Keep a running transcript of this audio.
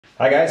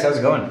Hi guys, how's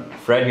it going?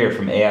 Fred here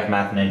from AF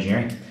Math and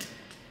Engineering.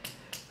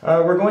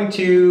 We're going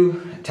to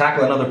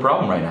tackle another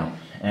problem right now,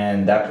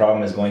 and that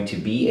problem is going to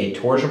be a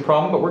torsion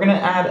problem, but we're going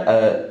to add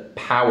a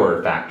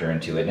power factor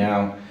into it.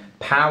 Now,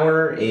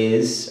 power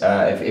is,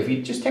 if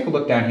you just take a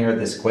look down here at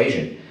this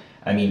equation,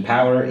 I mean,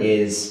 power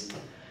is,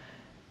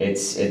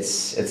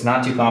 it's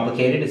not too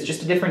complicated, it's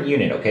just a different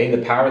unit, okay?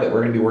 The power that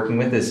we're going to be working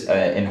with is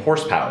in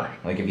horsepower.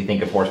 Like if you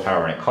think of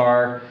horsepower in a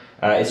car,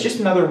 it's just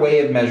another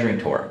way of measuring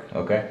torque,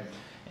 okay?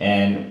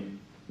 And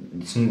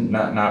it's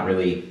not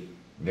really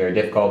very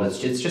difficult, it's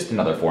just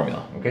another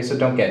formula, okay? So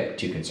don't get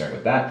too concerned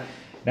with that.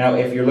 Now,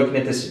 if you're looking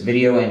at this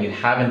video and you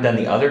haven't done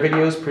the other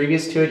videos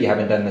previous to it, you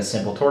haven't done the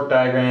simple torque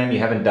diagram, you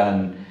haven't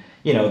done,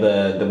 you know,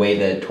 the way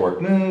the torque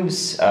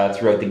moves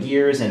throughout the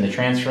gears and the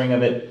transferring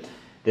of it,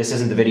 this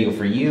isn't the video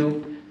for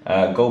you.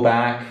 Go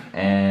back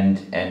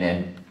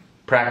and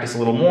practice a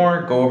little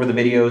more, go over the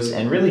videos,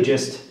 and really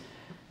just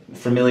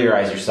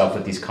familiarize yourself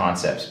with these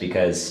concepts,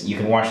 because you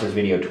can watch this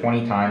video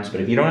 20 times, but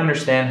if you don't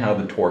understand how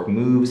the torque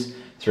moves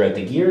throughout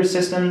the gear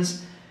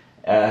systems,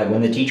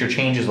 when the teacher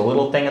changes a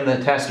little thing in the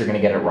test, you're going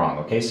to get it wrong,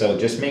 okay? So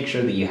just make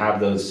sure that you have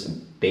those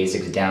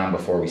basics down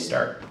before we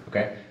start,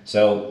 okay?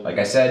 So, like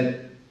I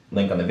said,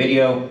 link on the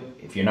video.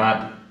 If you're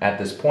not at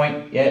this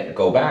point yet,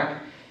 go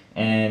back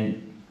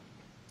and,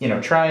 you know,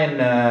 try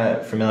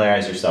and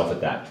familiarize yourself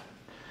with that.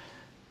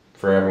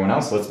 For everyone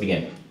else, let's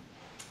begin.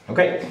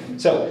 Okay,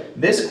 so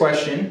this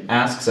question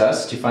asks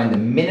us to find the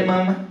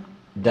minimum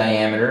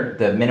diameter,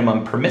 the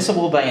minimum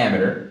permissible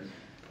diameter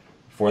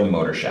for the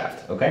motor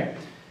shaft, okay?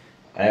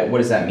 What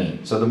does that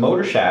mean? So the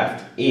motor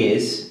shaft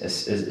is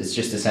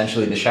just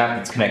essentially the shaft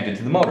that's connected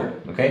to the motor,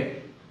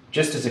 okay?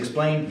 Just as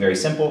explained, very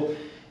simple,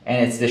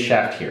 and it's this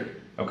shaft here,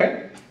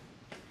 okay?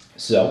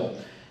 So,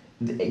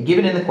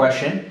 given in the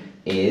question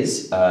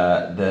is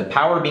the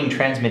power being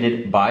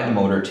transmitted by the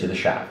motor to the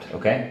shaft,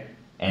 okay?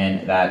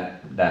 And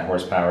that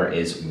horsepower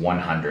is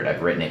 100.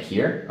 I've written it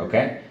here,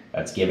 okay?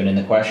 That's given in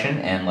the question,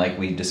 and like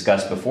we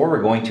discussed before,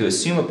 we're going to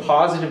assume a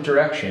positive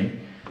direction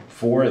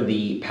for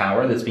the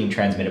power that's being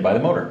transmitted by the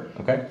motor,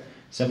 okay?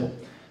 Simple.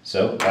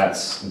 So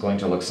that's going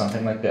to look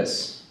something like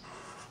this.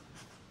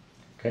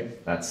 Okay,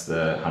 that's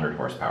the 100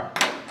 horsepower.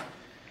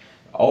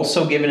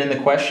 Also given in the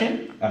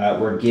question,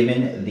 we're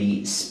given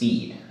the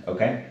speed,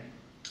 okay?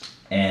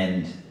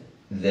 And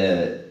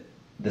the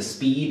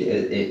speed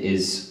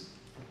is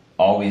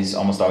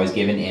almost always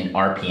given in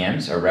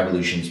RPMs, or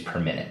revolutions per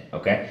minute,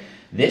 okay?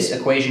 This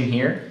equation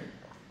here,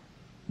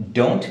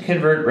 don't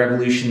convert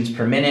revolutions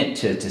per minute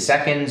to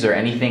seconds or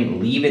anything,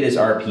 leave it as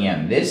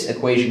RPM. This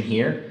equation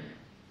here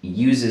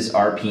uses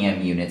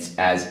RPM units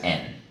as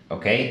N,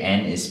 okay?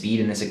 N is speed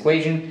in this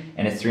equation,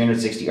 and it's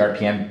 360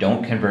 RPM,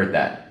 don't convert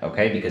that,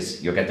 okay?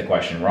 Because you'll get the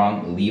question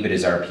wrong, leave it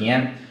as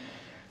RPM.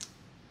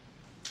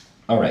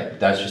 All right,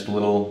 that's just a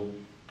little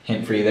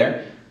hint for you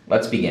there.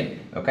 Let's begin,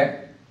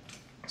 okay?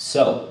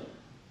 So,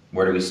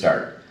 where do we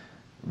start?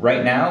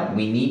 Right now,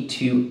 we need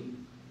to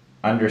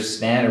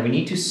understand, or we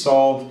need to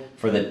solve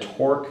for the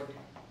torque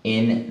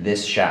in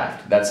this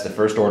shaft. That's the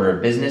first order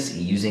of business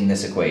using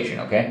this equation,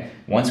 okay?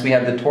 Once we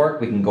have the torque,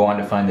 we can go on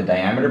to find the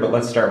diameter, but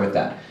let's start with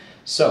that.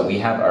 So we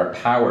have our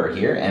power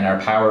here, and our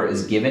power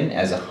is given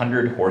as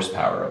 100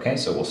 horsepower, okay?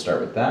 So we'll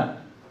start with that.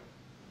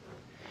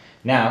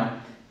 Now,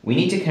 we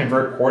need to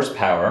convert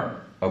horsepower,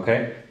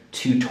 okay,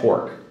 to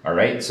torque, all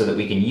right? So that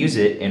we can use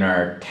it in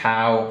our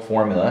tau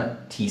formula,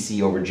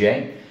 TC over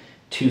J,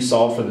 to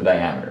solve for the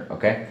diameter,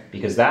 okay?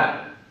 Because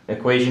that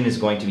equation is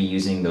going to be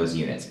using those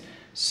units.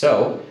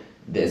 So,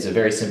 it's a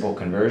very simple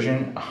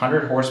conversion,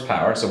 100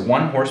 horsepower, so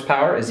 1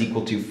 horsepower is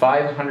equal to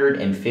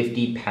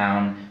 550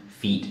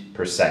 pound-feet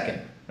per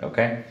second,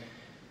 okay?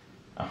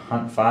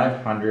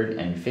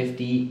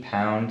 550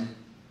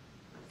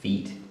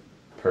 pound-feet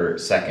per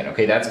second,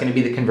 okay? That's going to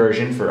be the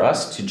conversion for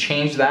us to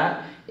change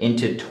that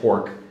into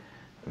torque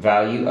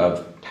value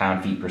of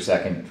pound-feet per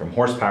second, from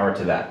horsepower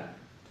to that.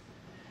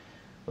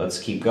 Let's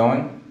keep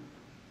going.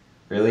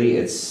 Really,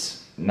 it's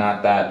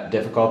not that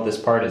difficult, this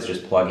part, it's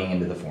just plugging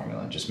into the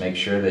formula. Just make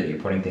sure that you're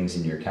putting things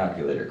into your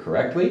calculator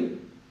correctly.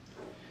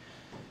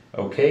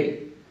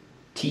 Okay,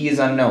 T is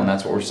unknown,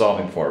 that's what we're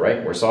solving for,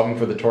 right? We're solving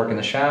for the torque in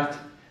the shaft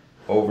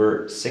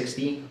over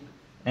 60,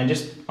 and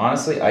just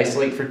honestly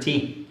isolate for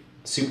T.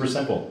 Super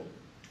simple.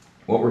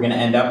 What we're going to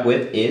end up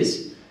with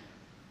is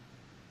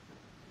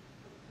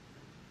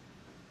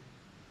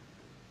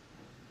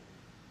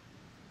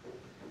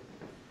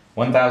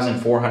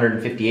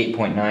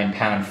 1,458.9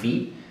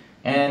 pound-feet.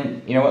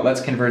 And you know what, let's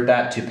convert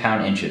that to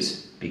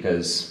pound-inches,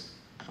 because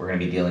we're going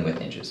to be dealing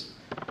with inches.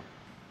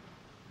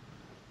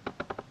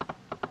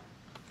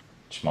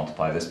 Just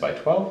multiply this by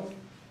 12.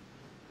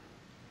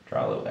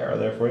 Draw a little arrow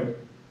there for you.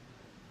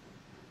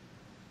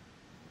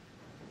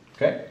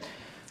 Okay,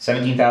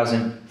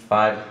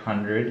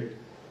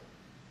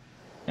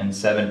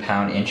 17,507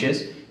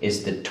 pound-inches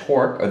is the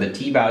torque, or the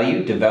T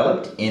value,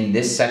 developed in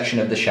this section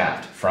of the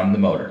shaft from the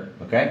motor.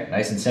 Okay,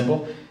 nice and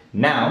simple.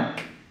 Now,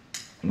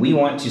 we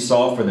want to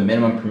solve for the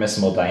minimum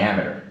permissible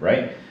diameter,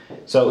 right?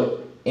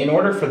 So in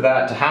order for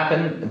that to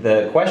happen,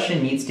 the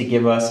question needs to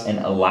give us an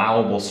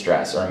allowable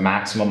stress, or a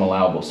maximum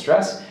allowable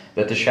stress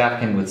that the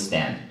shaft can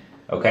withstand,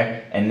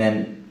 okay? And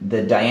then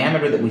the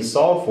diameter that we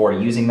solve for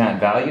using that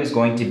value is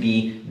going to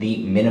be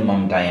the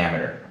minimum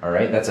diameter, all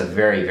right? That's a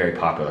very, very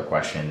popular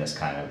question in this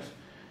kind of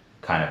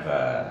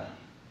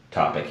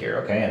topic here,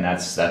 okay? And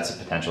that's a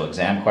potential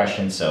exam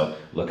question, so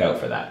look out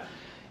for that.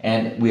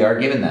 And we are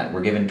given that.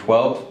 We're given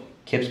 12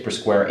 kips per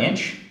square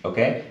inch,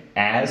 okay,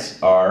 as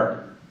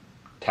our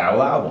tau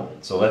allowable.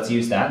 So let's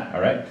use that, all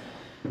right?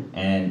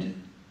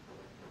 And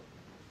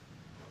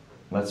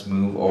let's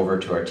move over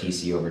to our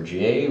TC over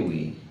GA.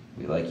 We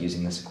like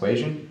using this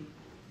equation.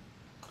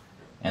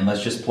 And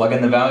let's just plug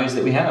in the values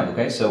that we have,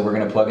 okay? So we're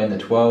gonna plug in the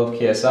 12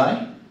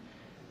 KSI,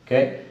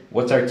 okay?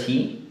 What's our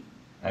T?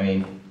 I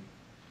mean,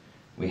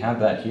 we have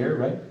that here,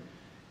 right?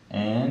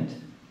 And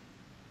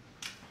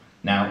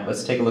now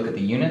let's take a look at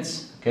the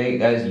units. Okay,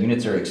 guys,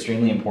 units are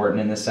extremely important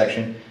in this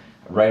section.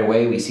 Right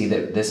away, we see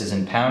that this is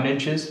in pound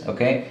inches,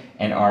 okay?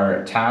 And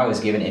our tau is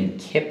given in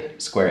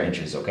kip square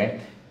inches,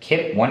 okay?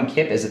 One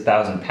kip is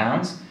 1,000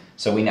 pounds.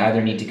 So we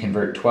either need to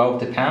convert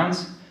 12 to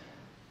pounds,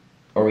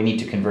 or we need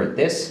to convert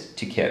this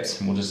to kips.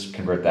 And we'll just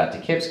convert that to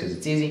kips because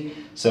it's easy.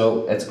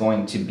 So it's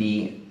going to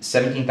be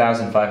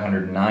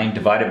 17,509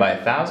 divided by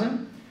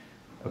 1,000.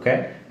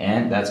 Okay,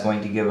 and that's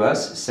going to give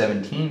us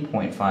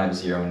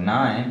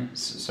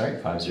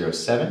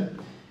 507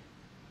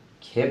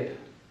 kip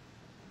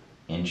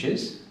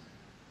inches.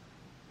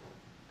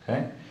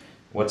 Okay,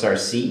 what's our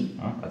C?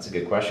 Oh, that's a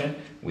good question.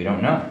 We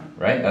don't know,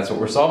 right? That's what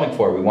we're solving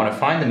for. We want to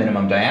find the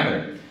minimum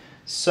diameter.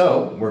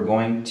 So we're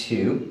going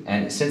to,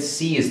 and since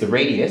C is the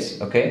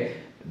radius, okay,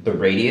 the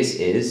radius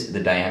is the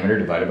diameter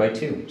divided by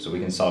 2. So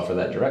we can solve for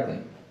that directly.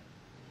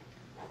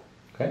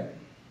 Okay.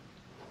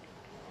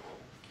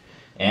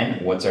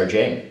 And what's our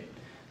J?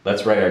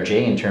 Let's write our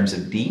J in terms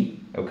of D,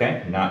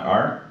 okay? Not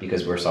R,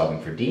 because we're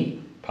solving for D.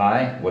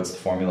 Pi, what's the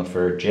formula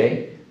for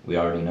J? We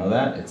already know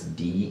that. It's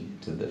D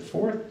to the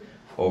 4th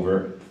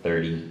over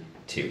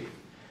 32.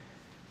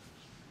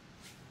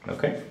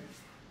 Okay?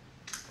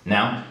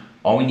 Now,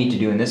 all we need to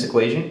do in this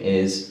equation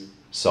is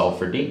solve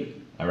for D,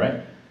 all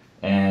right?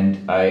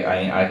 And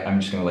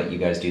I'm just gonna let you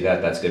guys do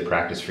that. That's good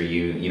practice for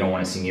you. You don't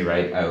wanna see me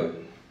write out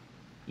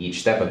each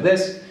step of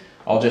this.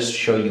 I'll just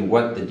show you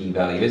what the D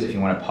value is if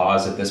you want to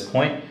pause at this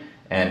point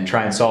and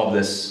try and solve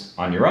this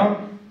on your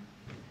own.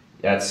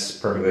 That's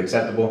perfectly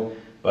acceptable,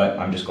 but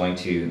I'm just going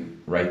to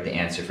write the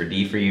answer for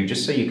D for you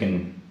just so you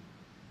can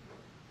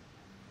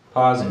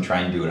pause and try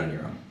and do it on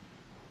your own.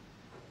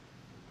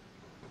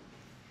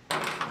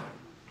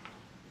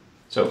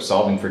 So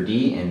solving for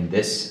D in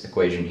this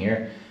equation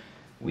here,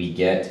 we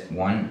get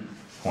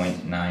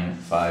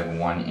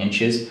 1.951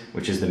 inches,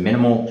 which is the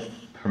minimum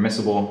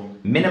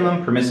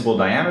permissible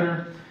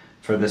diameter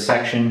for the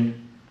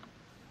section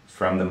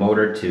from the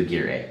motor to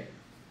gear A.